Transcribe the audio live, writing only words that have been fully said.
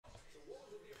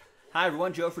Hi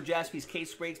everyone, Joe for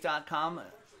JaspysCaseBreaks.com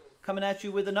coming at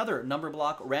you with another number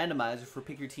block randomizer for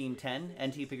Pick Your Team 10,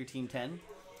 NT Pick Your Team 10.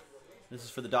 This is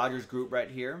for the Dodgers group right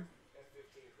here.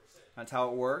 That's how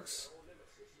it works.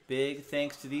 Big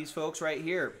thanks to these folks right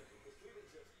here.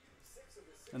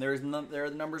 And there are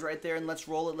the numbers right there, and let's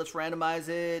roll it. Let's randomize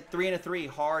it. 3 and a 3,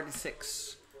 hard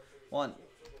 6. 1,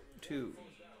 2,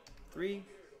 3,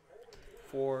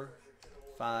 4,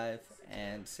 5,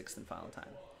 and 6th and final time.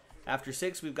 After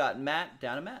 6, we've got Matt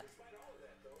down to Matt.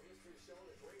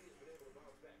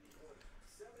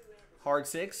 Hard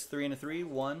 6, 3 and a 3,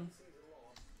 1,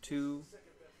 2,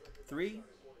 3,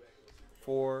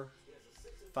 4,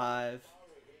 5,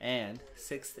 and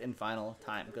 6th and final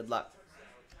time. Good luck.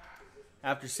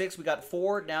 After 6, we got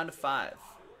 4 down to 5.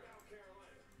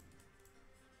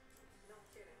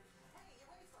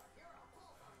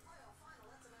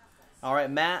 All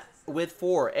right, Matt with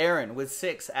 4, Aaron with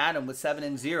 6, Adam with 7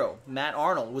 and 0, Matt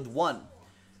Arnold with 1.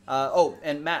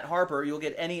 And Matt Harper, you'll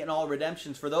get any and all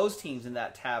redemptions for those teams in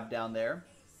that tab down there,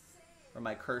 where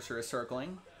my cursor is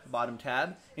circling, the bottom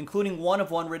tab, including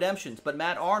 1-of-1 redemptions. But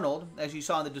Matt Arnold, as you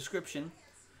saw in the description,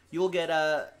 you'll get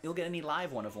any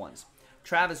live 1-of-1s.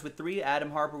 Travis with 3, Adam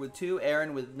Harper with 2,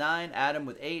 Aaron with 9, Adam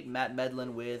with 8, Matt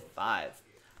Medlin with 5.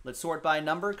 Let's sort by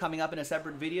number. Coming up in a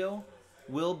separate video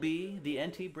will be the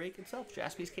NT break itself.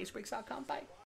 JaspysCaseBreaks.com. Bye.